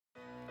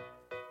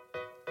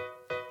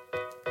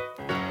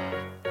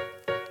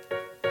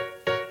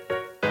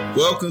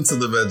Welcome to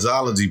the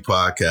Vegology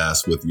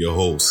Podcast with your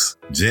hosts,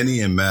 Jenny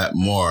and Matt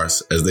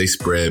Morris, as they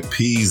spread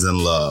peas and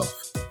love.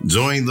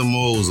 Join the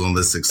moles on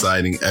this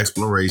exciting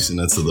exploration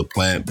into the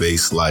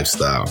plant-based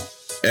lifestyle.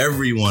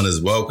 Everyone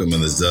is welcome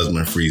in this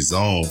judgment-free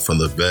zone, from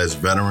the veg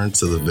veteran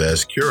to the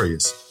veg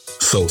curious.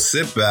 So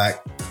sit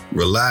back,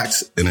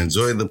 relax, and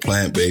enjoy the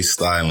plant-based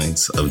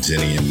stylings of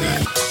Jenny and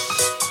Matt.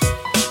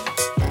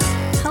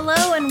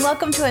 Hello, and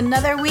welcome to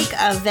another week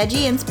of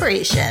Veggie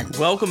Inspiration.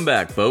 Welcome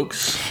back,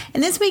 folks. In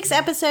this week's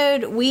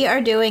episode, we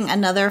are doing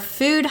another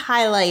food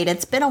highlight.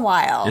 It's been a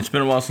while. It's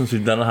been a while since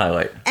we've done a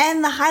highlight.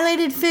 And the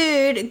highlighted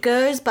food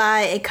goes by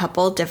a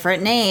couple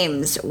different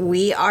names.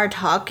 We are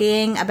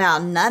talking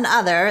about none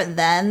other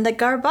than the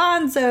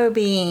garbanzo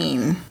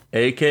bean,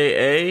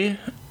 AKA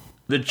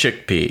the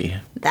chickpea.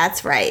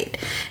 That's right.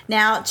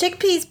 Now,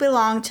 chickpeas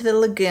belong to the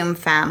legume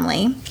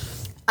family.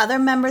 Other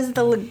members of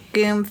the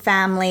legume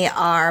family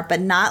are,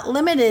 but not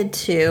limited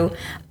to,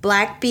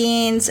 black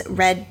beans,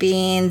 red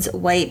beans,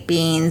 white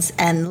beans,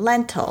 and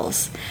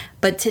lentils.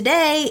 But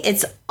today,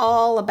 it's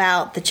all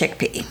about the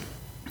chickpea.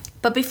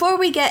 But before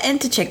we get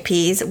into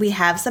chickpeas, we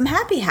have some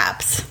happy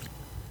haps.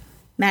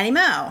 Matty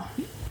Mo.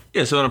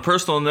 Yeah, so on a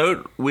personal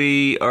note,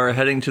 we are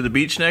heading to the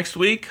beach next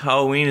week.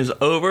 Halloween is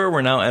over.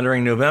 We're now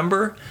entering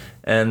November.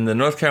 And the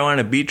North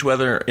Carolina beach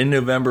weather in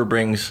November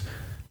brings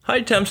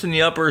high temps in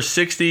the upper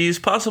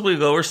 60s, possibly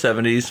lower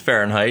 70s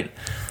Fahrenheit.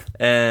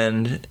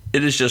 And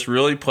it is just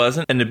really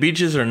pleasant. And the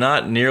beaches are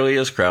not nearly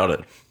as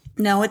crowded.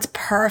 No, it's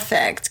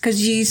perfect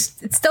because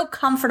it's still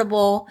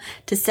comfortable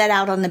to set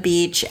out on the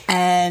beach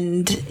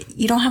and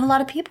you don't have a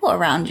lot of people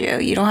around you.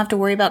 You don't have to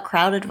worry about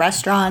crowded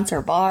restaurants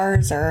or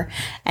bars or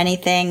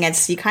anything.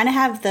 You kind of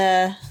have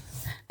the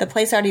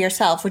place all to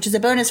yourself, which is a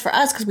bonus for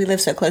us because we live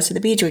so close to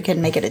the beach. We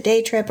can make it a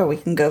day trip or we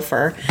can go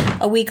for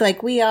a week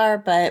like we are.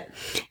 But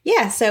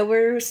yeah, so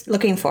we're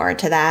looking forward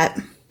to that.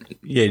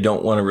 Yeah, you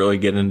don't want to really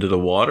get into the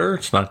water.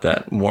 It's not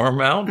that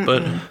warm out,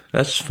 but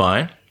that's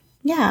fine.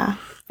 Yeah.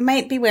 I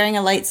might be wearing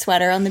a light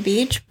sweater on the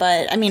beach,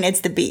 but I mean,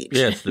 it's the beach.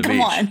 Yeah, it's the beach.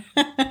 Come on.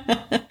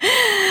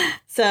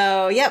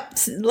 So, yep,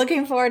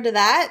 looking forward to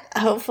that.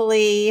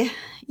 Hopefully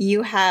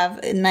you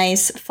have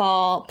nice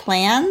fall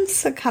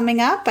plans coming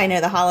up. I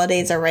know the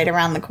holidays are right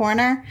around the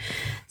corner,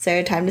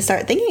 so time to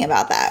start thinking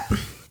about that.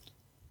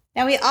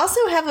 Now, we also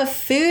have a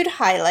food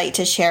highlight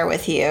to share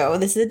with you.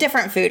 This is a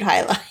different food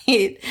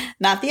highlight,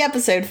 not the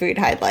episode food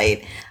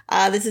highlight.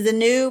 This is a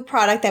new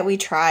product that we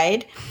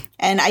tried,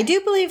 and I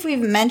do believe we've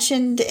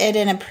mentioned it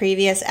in a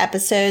previous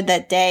episode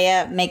that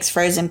Daiya makes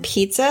frozen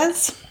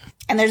pizzas,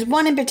 and there's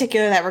one in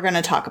particular that we're going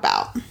to talk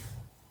about.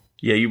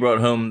 Yeah, you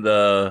brought home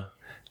the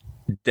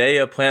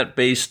Daiya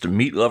plant-based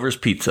meat lovers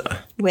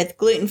pizza with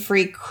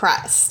gluten-free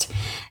crust.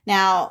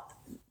 Now,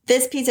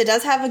 this pizza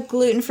does have a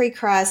gluten-free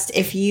crust.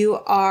 If you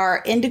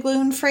are into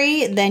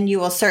gluten-free, then you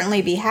will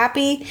certainly be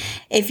happy.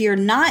 If you're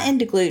not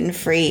into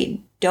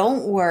gluten-free,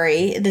 don't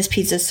worry. This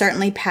pizza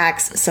certainly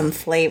packs some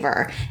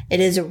flavor. It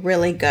is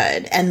really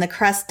good, and the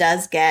crust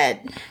does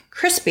get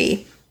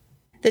crispy.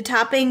 The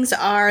toppings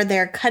are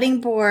their cutting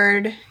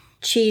board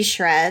cheese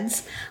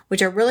shreds,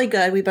 which are really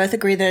good. We both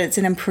agree that it's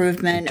an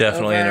improvement.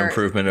 Definitely an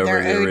improvement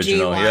over the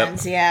original.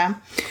 Ones. Yep. Yeah.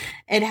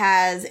 It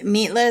has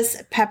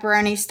meatless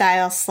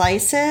pepperoni-style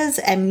slices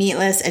and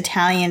meatless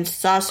Italian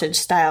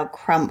sausage-style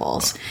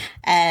crumbles.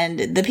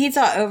 And the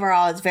pizza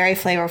overall is very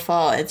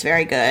flavorful. It's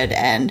very good.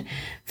 And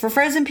for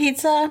frozen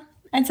pizza,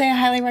 I'd say I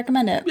highly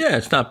recommend it. Yeah,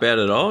 it's not bad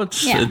at all.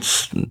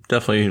 It's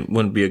definitely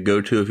wouldn't be a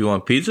go-to if you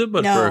want pizza,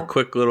 but for a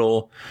quick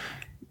little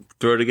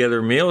throw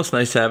together meal, it's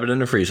nice to have it in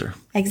the freezer.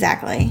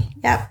 Exactly.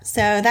 Yep.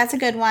 So that's a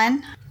good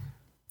one.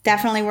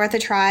 Definitely worth a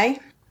try.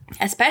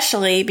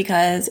 Especially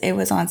because it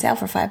was on sale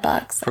for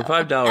 $5. So. For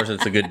 $5,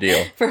 it's a good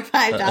deal. For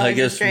 $5, I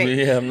guess, it's great.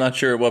 Yeah, I'm not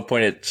sure at what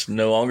point it's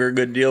no longer a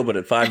good deal, but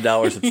at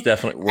 $5, it's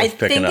definitely worth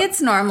picking up. I think it's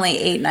normally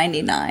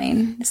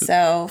 $8.99,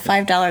 so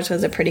 $5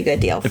 was a pretty good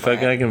deal. If I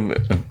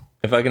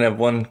can have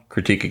one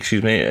critique,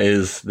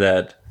 is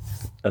that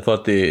I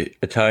thought the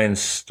Italian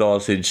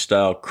sausage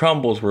style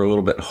crumbles were a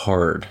little bit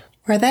hard.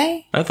 Were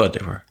they? I thought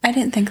they were. I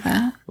didn't think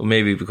that. Well,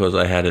 maybe because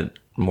I had it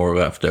more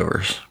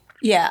leftovers.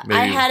 Yeah, maybe.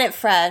 I had it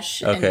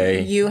fresh. Okay.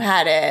 And you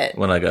had it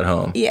when I got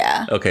home.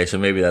 Yeah. Okay, so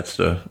maybe that's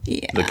the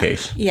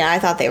case. Yeah, I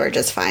thought they were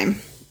just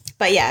fine.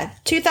 But yeah,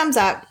 2 thumbs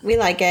up. We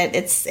like it.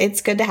 It's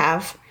good to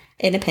have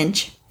in a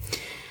pinch.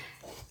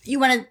 You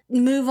want to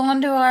move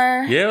on to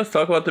our... Yeah, let's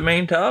talk about the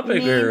main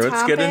topic.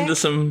 Let's get into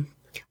some...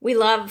 We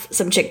love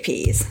some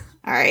chickpeas.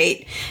 All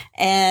right.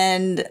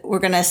 And we're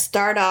going to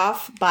start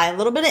off by a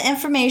little bit of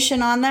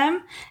information on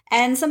them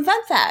and some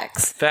fun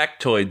facts.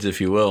 Factoids,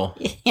 if you will.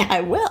 Yeah, I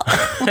will.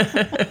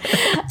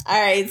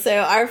 All right. So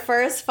our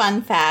first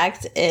fun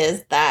fact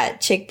is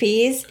that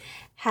chickpeas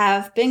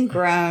have been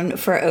grown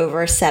for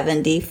over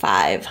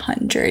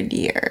 7,500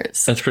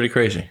 years. That's pretty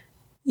crazy.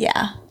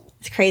 Yeah.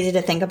 It's crazy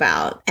to think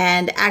about.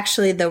 And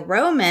actually, the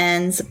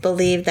Romans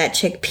believed that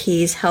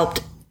chickpeas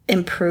helped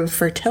improve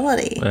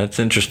fertility. That's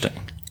interesting.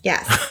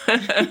 Yes.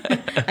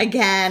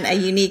 Again, a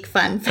unique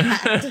fun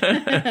fact.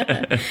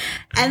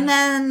 And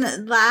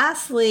then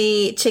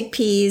lastly,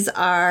 chickpeas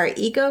are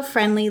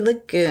eco-friendly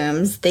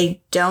legumes.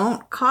 They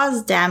don't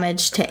cause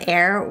damage to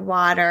air,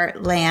 water,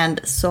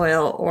 land,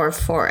 soil, or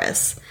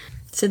forests.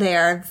 So they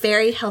are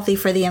very healthy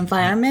for the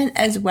environment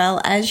as well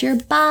as your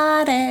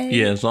body.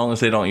 Yeah, as long as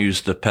they don't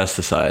use the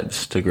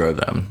pesticides to grow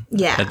them.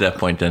 Yeah. At that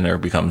point, then there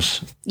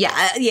becomes a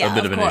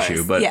bit of an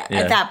issue. But at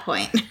that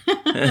point.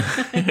 But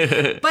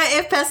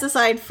if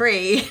pesticide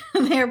free,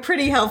 they're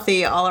pretty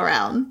healthy all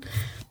around.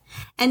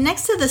 And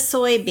next to the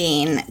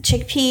soybean,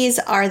 chickpeas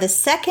are the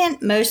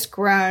second most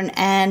grown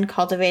and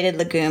cultivated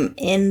legume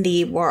in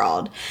the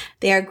world.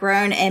 They are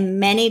grown in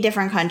many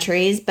different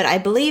countries, but I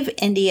believe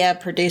India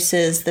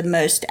produces the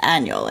most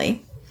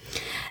annually.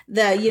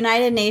 The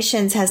United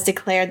Nations has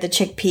declared the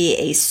chickpea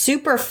a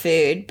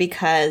superfood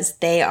because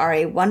they are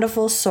a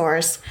wonderful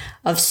source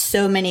of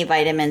so many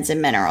vitamins and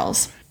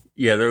minerals.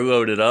 Yeah, they're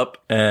loaded up,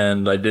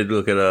 and I did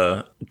look at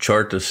a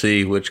chart to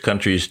see which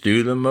countries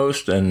do the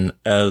most, and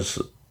as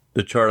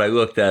the chart I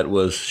looked at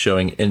was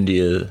showing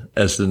India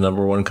as the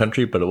number one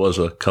country, but it was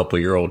a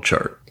couple-year-old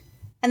chart.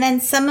 And then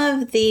some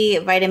of the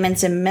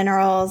vitamins and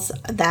minerals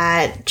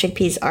that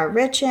chickpeas are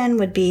rich in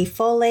would be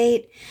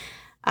folate,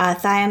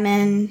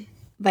 thiamine,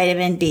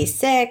 vitamin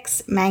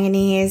B6,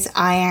 manganese,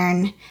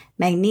 iron,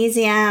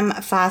 magnesium,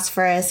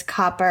 phosphorus,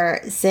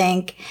 copper,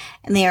 zinc,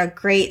 and they are a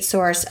great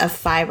source of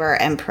fiber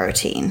and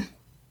protein.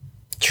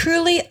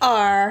 Truly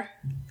are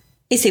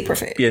a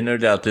superfood. Yeah, no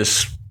doubt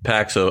this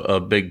packs a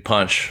big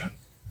punch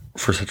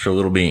for such a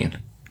little bean.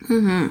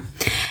 Mm-hmm.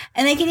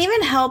 And they can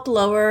even help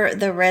lower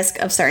the risk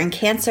of certain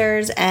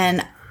cancers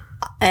and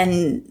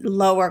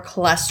lower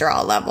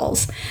cholesterol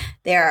levels.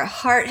 They are a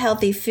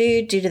heart-healthy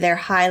food due to their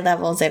high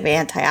levels of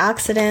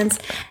antioxidants,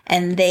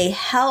 and they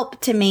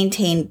help to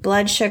maintain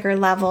blood sugar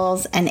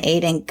levels and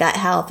aid in gut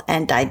health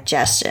and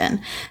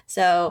digestion.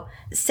 So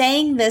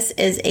saying this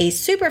is a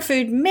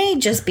superfood may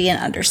just be an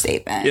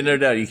understatement. Yeah, no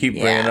doubt. You keep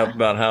bringing up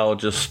about how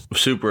just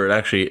super it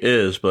actually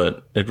is,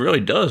 but it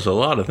really does a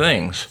lot of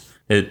things.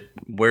 It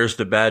wears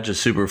the badge of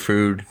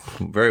superfood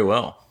very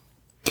well.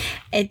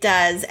 It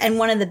does. And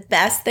one of the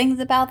best things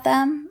about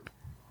them,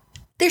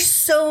 there's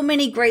so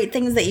many great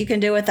things that you can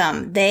do with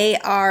them. They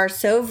are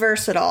so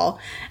versatile.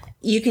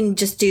 You can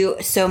just do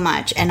so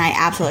much, and I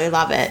absolutely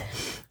love it.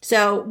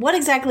 So what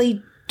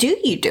exactly do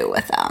you do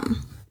with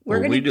them?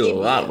 We do a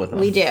lot with them.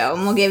 We do,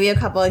 and we'll give you a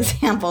couple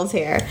examples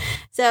here.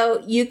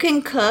 So you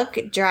can cook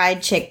dried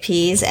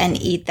chickpeas and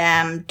eat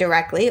them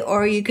directly,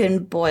 or you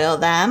can boil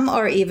them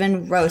or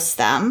even roast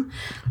them.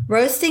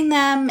 Roasting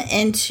them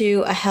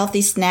into a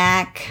healthy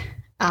snack,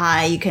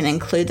 you can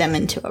include them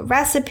into a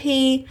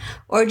recipe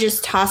or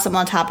just toss them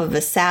on top of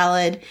a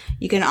salad.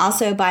 You can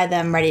also buy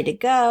them ready to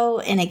go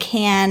in a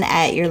can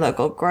at your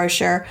local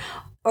grocer,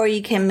 or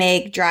you can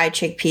make dried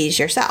chickpeas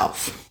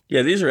yourself.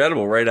 Yeah, these are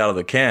edible right out of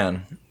the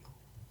can.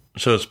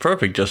 So it's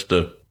perfect just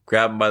to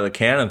grab them by the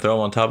can and throw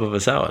them on top of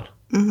a salad.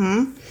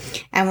 Mm-hmm.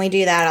 And we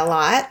do that a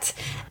lot.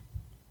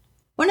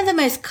 One of the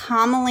most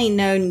commonly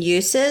known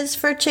uses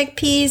for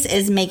chickpeas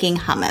is making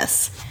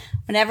hummus.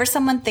 Whenever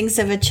someone thinks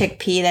of a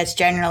chickpea, that's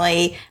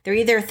generally, they're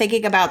either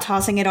thinking about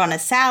tossing it on a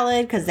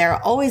salad because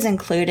they're always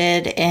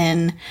included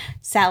in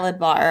salad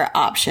bar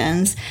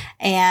options,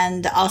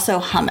 and also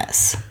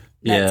hummus.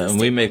 Yeah, and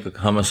we make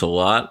hummus a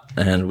lot,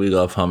 and we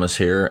love hummus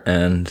here,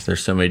 and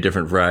there's so many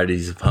different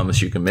varieties of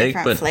hummus you can make.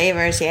 Different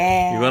flavors,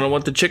 yeah. You're going to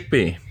want the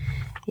chickpea.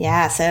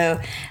 Yeah,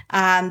 so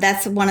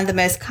that's one of the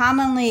most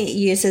commonly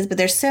uses, but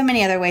there's so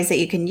many other ways that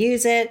you can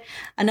use it.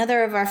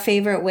 Another of our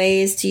favorite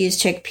ways to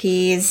use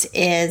chickpeas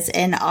is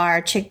in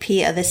our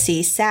chickpea of the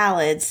sea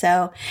salad.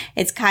 So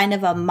it's kind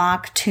of a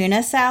mock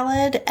tuna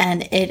salad,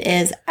 and it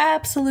is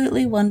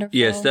absolutely wonderful.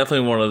 Yeah, it's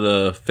definitely one of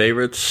the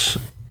favorites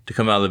to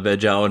come out of the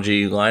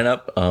Vegology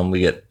lineup. We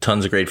get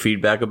tons of great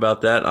feedback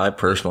about that. I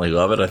personally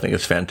love it. I think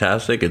it's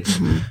fantastic.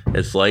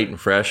 It's light and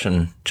fresh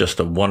and just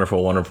a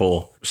wonderful,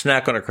 wonderful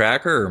snack on a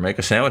cracker or make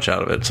a sandwich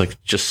out of it. It's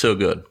like just so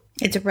good.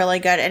 It's really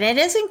good. And it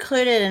is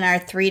included in our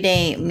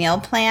 3-day meal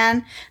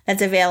plan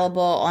that's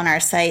available on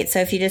our site. So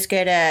if you just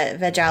go to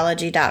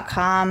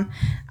vegology.com,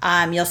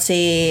 you'll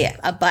see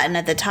a button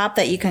at the top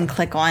that you can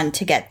click on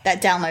to get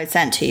that download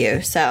sent to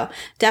you. So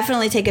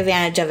definitely take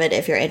advantage of it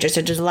if you're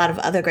interested. There's a lot of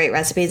other great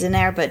recipes in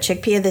there, but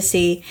chickpea of the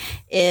sea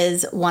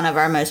is one of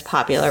our most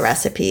popular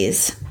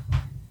recipes.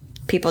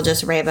 People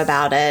just rave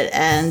about it,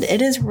 and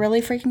it is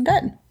really freaking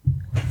good.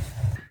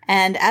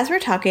 And as we're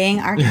talking,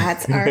 our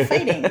cats are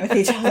fighting with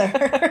each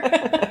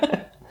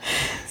other.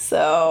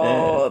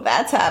 So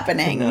that's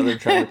happening Now they're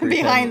trying to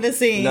pretend, behind the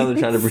scenes. Now they're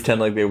trying to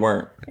pretend like they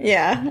weren't.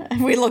 Yeah.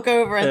 We look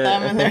over at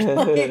them and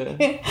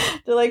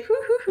they're like, hoo,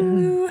 hoo,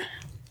 hoo.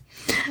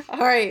 All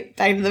right,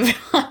 back to the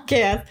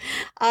podcast.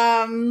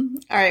 All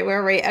right,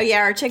 where are we? Oh,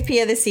 yeah, our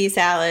chickpea of the sea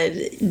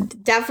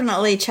salad.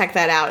 Definitely check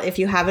that out if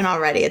you haven't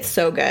already. It's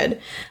so good.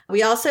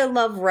 We also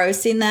love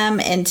roasting them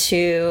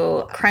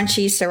into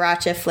crunchy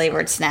sriracha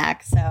flavored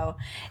snacks. So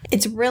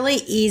it's really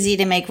easy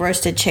to make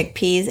roasted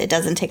chickpeas. It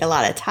doesn't take a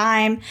lot of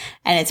time,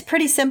 and it's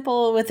pretty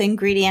simple with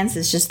ingredients.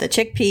 It's just the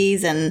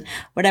chickpeas and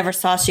whatever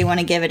sauce you want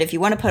to give it. If you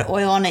want to put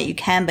oil on it, you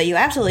can, but you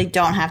absolutely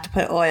don't have to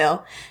put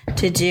oil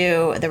to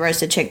do the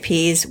roasted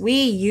chickpeas.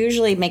 We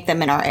usually make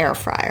them in our air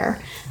fryer,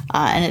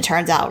 and it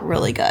turns out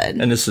really good.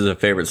 And this is a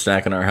favorite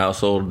snack in our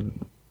household.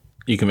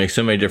 You can make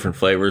so many different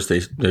flavors.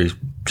 They're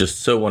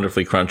just so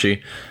wonderfully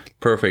crunchy.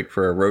 Perfect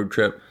for a road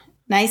trip.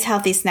 Nice,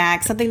 healthy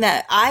snack. Something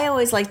that I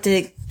always like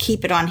to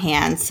keep it on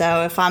hand.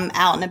 So if I'm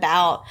out and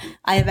about,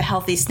 I have a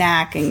healthy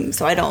snack, and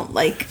so I don't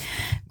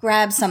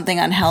grab something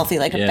unhealthy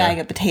like a bag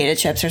of potato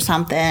chips or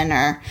something,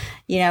 or,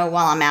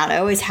 while I'm out, I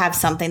always have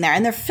something there.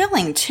 And they're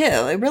filling too.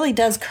 It really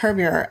does curb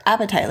your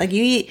appetite. Like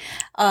you eat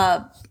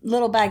a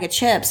little bag of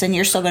chips and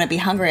you're still going to be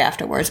hungry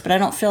afterwards, but I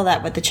don't feel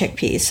that with the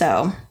chickpeas.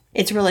 So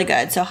it's really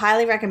good. So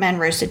highly recommend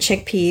roasted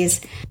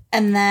chickpeas.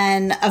 And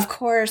then, of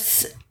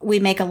course, we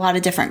make a lot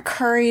of different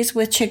curries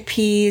with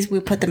chickpeas. We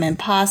put them in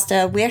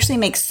pasta. We actually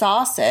make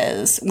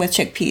sauces with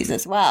chickpeas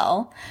as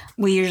well.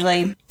 We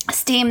usually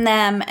steam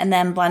them and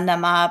then blend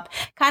them up,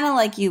 kind of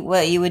like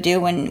what you would do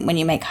when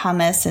you make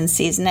hummus and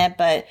season it,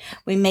 but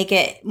we make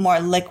it more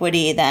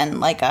liquidy than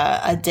like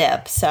a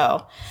dip.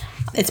 So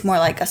it's more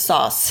like a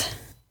sauce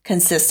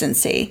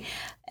consistency.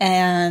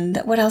 And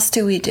what else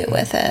do we do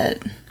with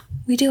it?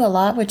 We do a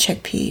lot with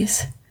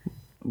chickpeas.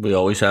 We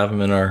always have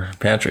them in our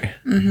pantry.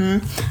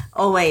 Mm-hmm.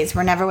 Always.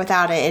 We're never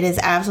without it. It is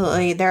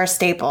absolutely, they're a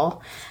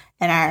staple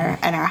in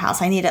our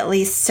house. I need at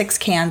least 6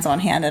 cans on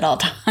hand at all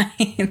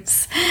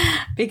times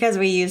because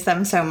we use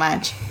them so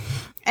much.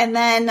 And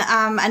then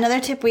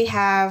another tip we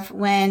have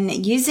when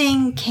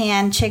using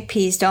canned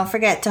chickpeas, don't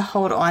forget to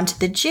hold on to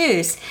the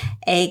juice,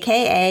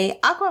 aka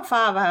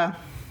aquafaba.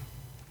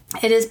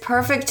 It is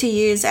perfect to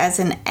use as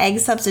an egg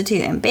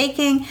substitute in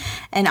baking,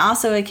 and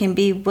also it can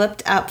be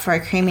whipped up for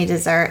a creamy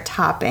dessert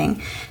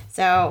topping.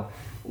 So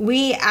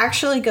we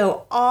actually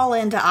go all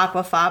into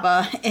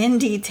aquafaba in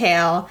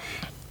detail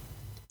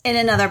in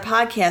another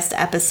podcast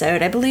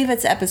episode. I believe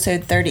it's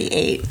episode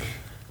 38.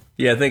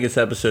 Yeah, I think it's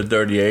episode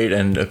 38,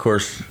 and of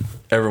course,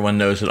 everyone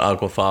knows that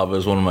Aquafaba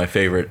is one of my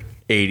favorite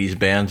 80s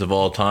bands of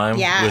all time,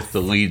 yes, with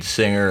the lead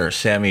singer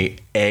Sammy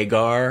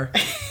Hagar.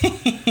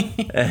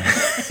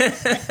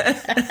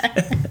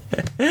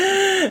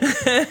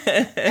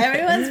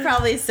 Everyone's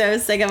probably so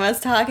sick of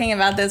us talking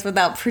about this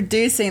without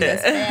producing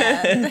this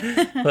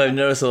band. Well, I've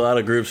noticed a lot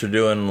of groups are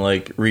doing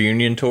like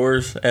reunion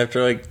tours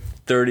after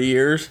 30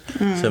 years.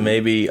 So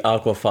maybe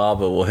Aquafaba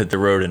will hit the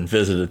road and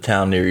visit a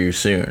town near you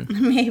soon.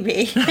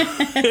 Maybe.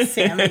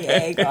 Sammy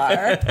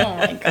Hagar. Oh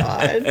my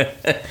God.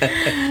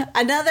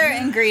 Another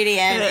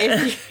ingredient,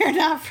 if you're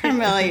not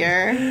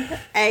familiar,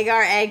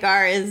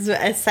 agar is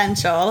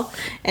essential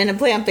in a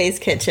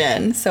plant-based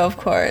kitchen. So of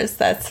course,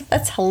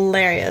 that's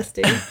hilarious,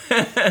 dude.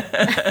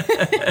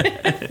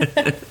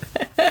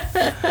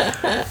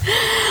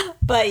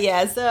 But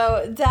yeah,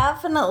 so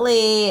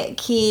definitely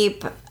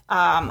keep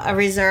a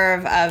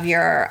reserve of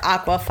your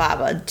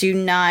aquafaba. Do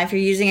not, if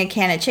you're using a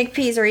can of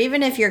chickpeas, or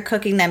even if you're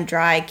cooking them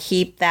dry,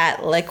 keep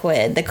that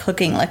liquid, the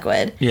cooking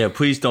liquid. Yeah,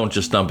 please don't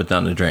just dump it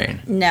down the drain.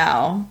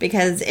 No,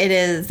 because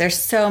there's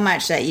so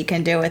much that you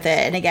can do with it.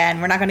 And again,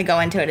 we're not going to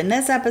go into it in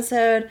this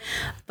episode,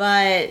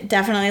 but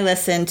definitely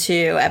listen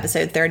to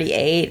episode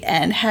 38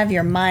 and have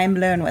your mind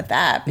blown with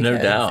that. No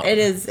doubt. It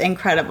is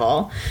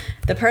incredible.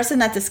 The person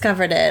that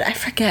discovered it, I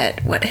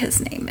forget what his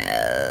name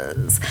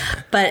is.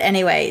 But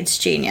anyway, it's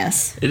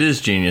genius. It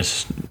is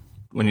genius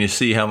when you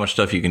see how much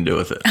stuff you can do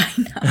with it. I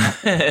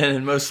know.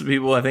 And most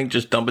people, I think,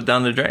 just dump it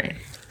down the drain.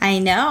 I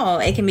know.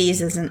 It can be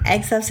used as an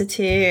egg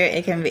substitute.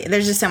 It can be,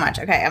 there's just so much.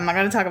 Okay, I'm not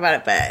going to talk about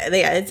it, but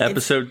yeah, it's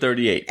episode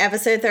 38.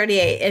 Episode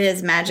 38. It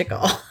is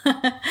magical.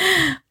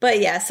 But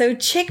yeah, so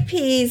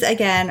chickpeas,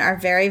 again, are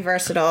very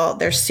versatile.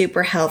 They're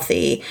super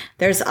healthy.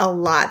 There's a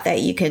lot that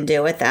you can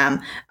do with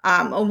them.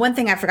 One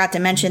thing I forgot to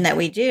mention that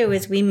we do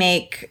is we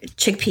make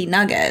chickpea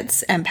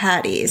nuggets and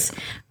patties,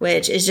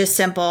 which is just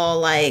simple,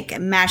 like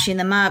mashing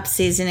them up,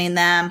 seasoning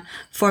them,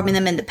 forming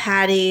them into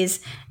patties,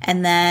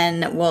 and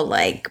then we'll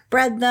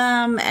bread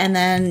them and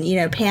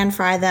then, pan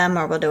fry them,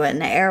 or we'll do it in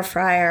the air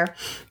fryer.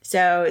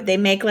 So they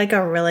make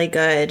a really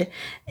good,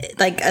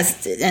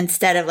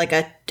 instead of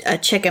a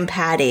chicken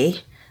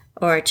patty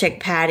or a chick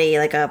patty,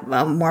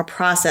 a more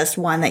processed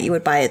one that you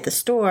would buy at the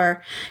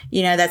store,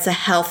 that's a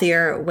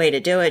healthier way to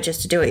do it,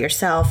 just to do it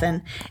yourself.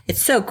 And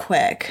it's so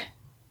quick.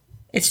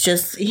 It's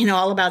just,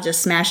 all about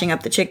just smashing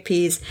up the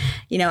chickpeas,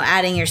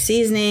 adding your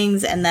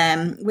seasonings. And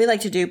then we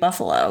like to do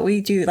buffalo.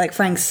 We do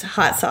Frank's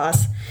hot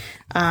sauce,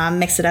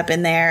 mix it up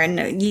in there. And,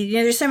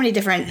 there's so many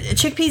different,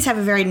 chickpeas have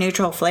a very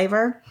neutral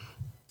flavor.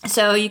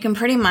 So you can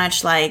pretty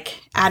much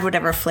like add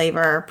whatever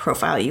flavor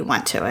profile you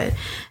want to it.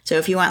 So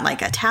if you want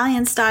like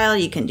Italian style,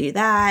 you can do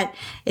that.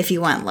 If you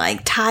want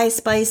like Thai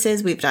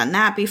spices, we've done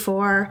that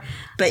before.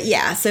 But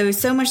yeah,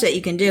 so much that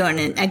you can do.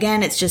 And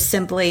again, it's just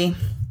simply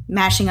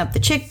mashing up the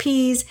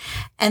chickpeas.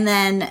 And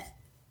then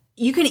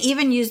you can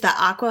even use the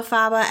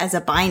aquafaba as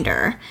a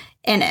binder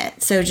in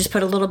it. So just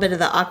put a little bit of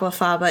the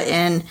aquafaba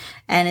in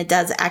and it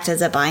does act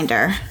as a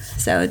binder.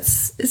 So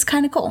it's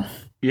kind of cool.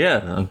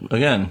 Yeah,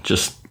 again,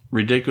 just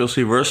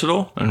ridiculously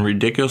versatile and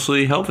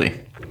ridiculously healthy.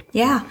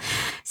 Yeah.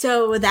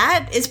 So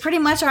that is pretty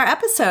much our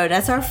episode.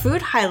 That's our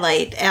food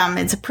highlight.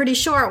 It's a pretty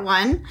short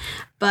one,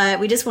 but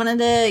we just wanted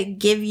to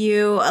give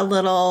you a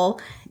little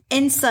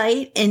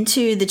insight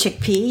into the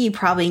chickpea. You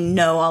probably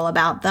know all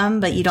about them,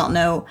 but you don't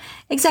know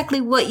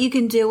exactly what you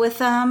can do with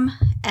them.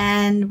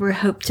 And we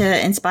hope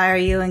to inspire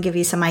you and give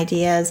you some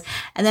ideas.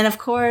 And then, of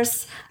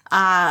course,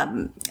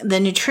 the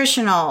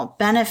nutritional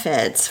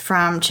benefits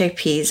from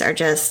chickpeas are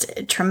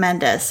just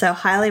tremendous. So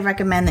highly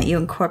recommend that you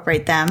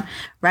incorporate them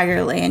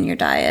regularly in your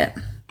diet.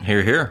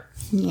 Hear, hear.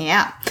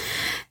 Yeah.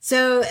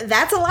 So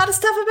that's a lot of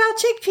stuff about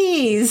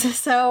chickpeas.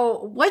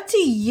 So what do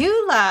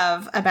you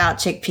love about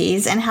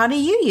chickpeas and how do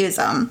you use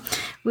them?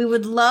 We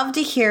would love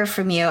to hear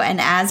from you.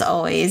 And as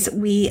always,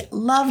 we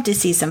love to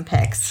see some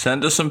pics.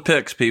 Send us some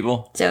pics,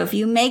 people. So if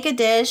you make a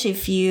dish,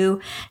 if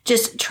you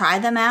just try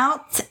them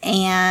out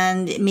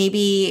and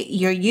maybe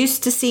you're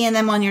used to seeing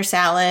them on your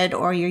salad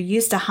or you're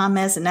used to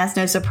hummus and that's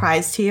no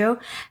surprise to you,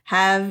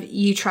 have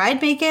you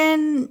tried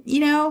making,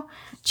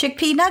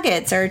 chickpea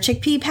nuggets or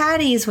chickpea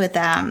patties with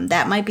them?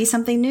 That might be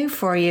something new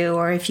for you.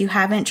 Or if you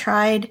haven't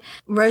tried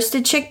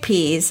roasted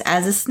chickpeas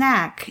as a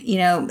snack,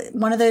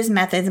 one of those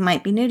methods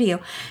might be new to you.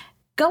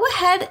 Go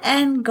ahead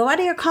and go out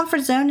of your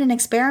comfort zone and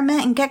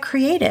experiment and get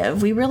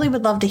creative. We really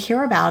would love to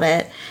hear about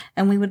it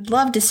and we would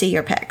love to see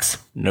your pics.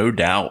 No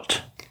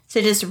doubt.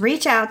 So just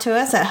reach out to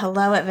us at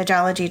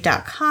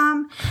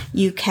hello@vegology.com.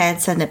 You can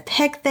send a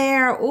pic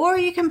there or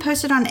you can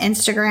post it on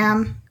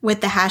Instagram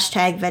with the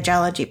hashtag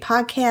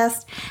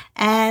VegologyPodcast.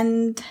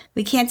 And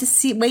we can't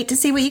wait to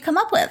see what you come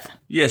up with.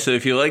 Yeah, so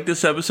if you like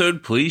this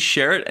episode, please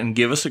share it and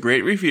give us a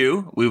great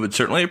review. We would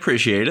certainly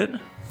appreciate it.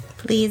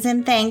 Please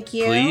and thank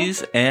you.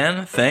 Please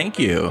and thank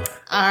you.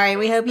 All right,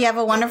 we hope you have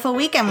a wonderful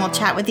week and we'll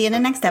chat with you in the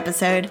next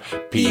episode.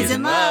 Peace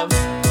and love.